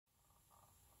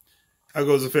How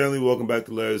goes the family? Welcome back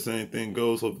to Larry's Anything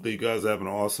Goes. Hopefully you guys are having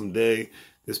an awesome day.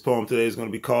 This poem today is going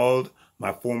to be called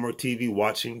My Former TV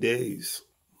Watching Days.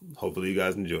 Hopefully you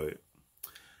guys enjoy it.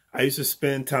 I used to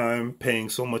spend time paying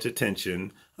so much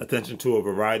attention to a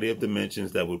variety of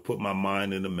dimensions that would put my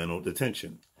mind in a mental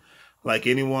detention. Like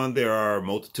anyone, there are a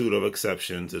multitude of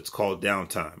exceptions. It's called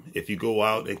downtime. If you go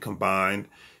out and combine,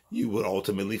 you would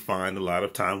ultimately find a lot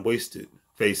of time wasted.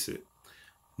 Face it.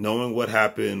 Knowing what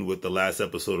happened with the last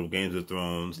episode of Games of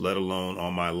Thrones, let alone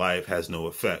on my life, has no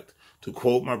effect. To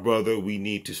quote my brother, we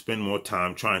need to spend more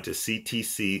time trying to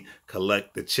CTC,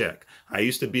 collect the check. I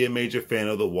used to be a major fan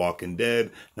of The Walking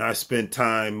Dead. Now I spend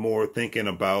time more thinking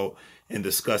about and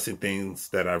discussing things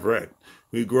that I've read.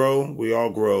 We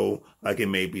all grow, like it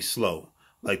may be slow.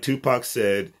 Like Tupac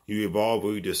said, you evolve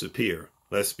or you disappear.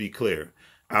 Let's be clear.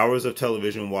 Hours of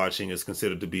television watching is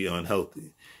considered to be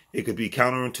unhealthy. It could be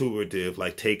counterintuitive,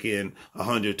 like taking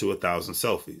 100 to 1,000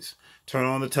 selfies. Turn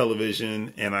on the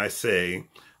television and I say,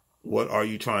 what are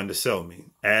you trying to sell me?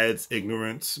 Ads,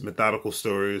 ignorance, methodical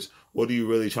stories. What are you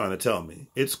really trying to tell me?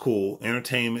 It's cool.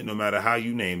 Entertainment, no matter how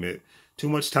you name it. Too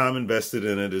much time invested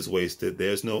in it is wasted.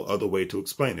 There's no other way to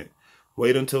explain it.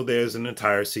 Wait until there's an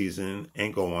entire season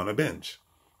and go on a binge.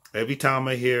 Every time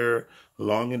I hear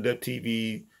long in-depth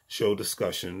TV show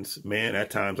discussions, man, at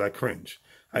times I cringe.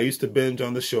 I used to binge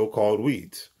on the show called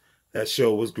Weeds. That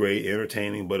show was great,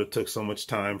 entertaining, but it took so much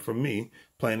time from me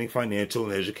planting financial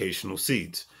and educational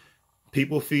seeds.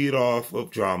 People feed off of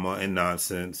drama and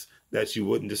nonsense that you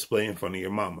wouldn't display in front of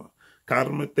your mama.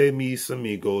 Cálmate mis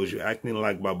amigos, you're acting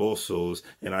like babosos,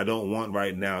 and I don't want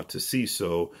right now to see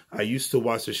so. I used to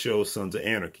watch the show Sons of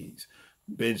Anarchies.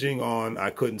 Binging on I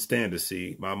couldn't stand to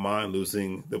see, my mind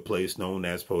losing the place known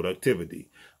as productivity.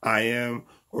 I am,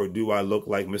 or do I look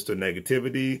like Mr.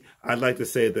 Negativity? I'd like to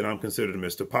say that I'm considered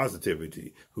Mr.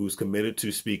 Positivity, who's committed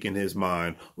to speaking his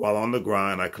mind. While on the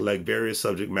grind, I collect various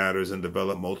subject matters and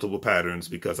develop multiple patterns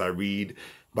because I read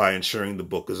by ensuring the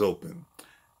book is open.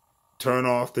 Turn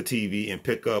off the TV and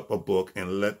pick up a book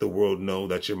and let the world know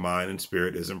that your mind and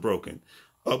spirit isn't broken.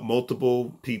 Up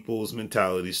multiple people's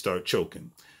mentalities start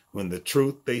choking. When the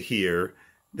truth they hear,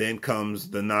 then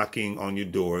comes the knocking on your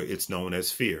door. It's known as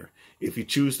fear. If you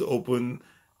choose to open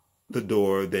the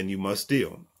door, then you must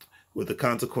deal with the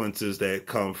consequences that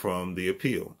come from the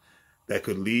appeal that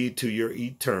could lead to your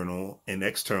eternal and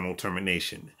external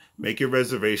termination. Make your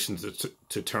reservations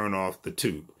to turn off the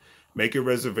tube. Make your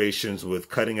reservations with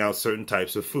cutting out certain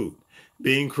types of food.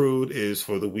 Being crude is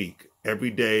for the weak.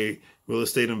 Everyday real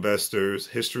estate investors,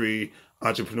 history,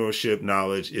 entrepreneurship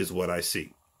knowledge is what I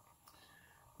seek.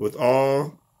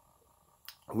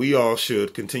 We all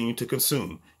should continue to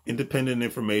consume independent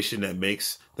information that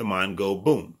makes the mind go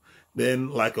boom. Then,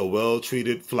 like a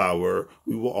well-treated flower,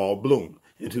 we will all bloom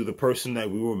into the person that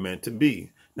we were meant to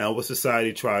be. Now, what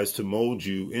society tries to mold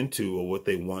you into or what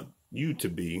they want you to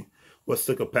be, what's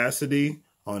the capacity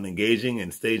on engaging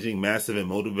and staging massive and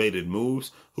motivated moves?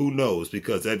 Who knows?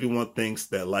 Because everyone thinks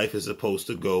that life is supposed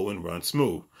to go and run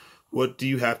smooth. What do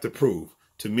you have to prove?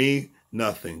 To me,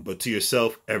 nothing, but to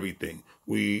yourself, everything.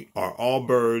 We are all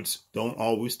birds. Don't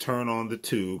always turn on the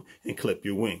tube and clip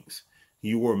your wings.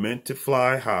 You were meant to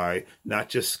fly high, not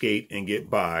just skate and get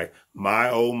by. My,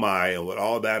 oh my, and with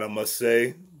all that I must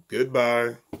say,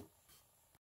 goodbye.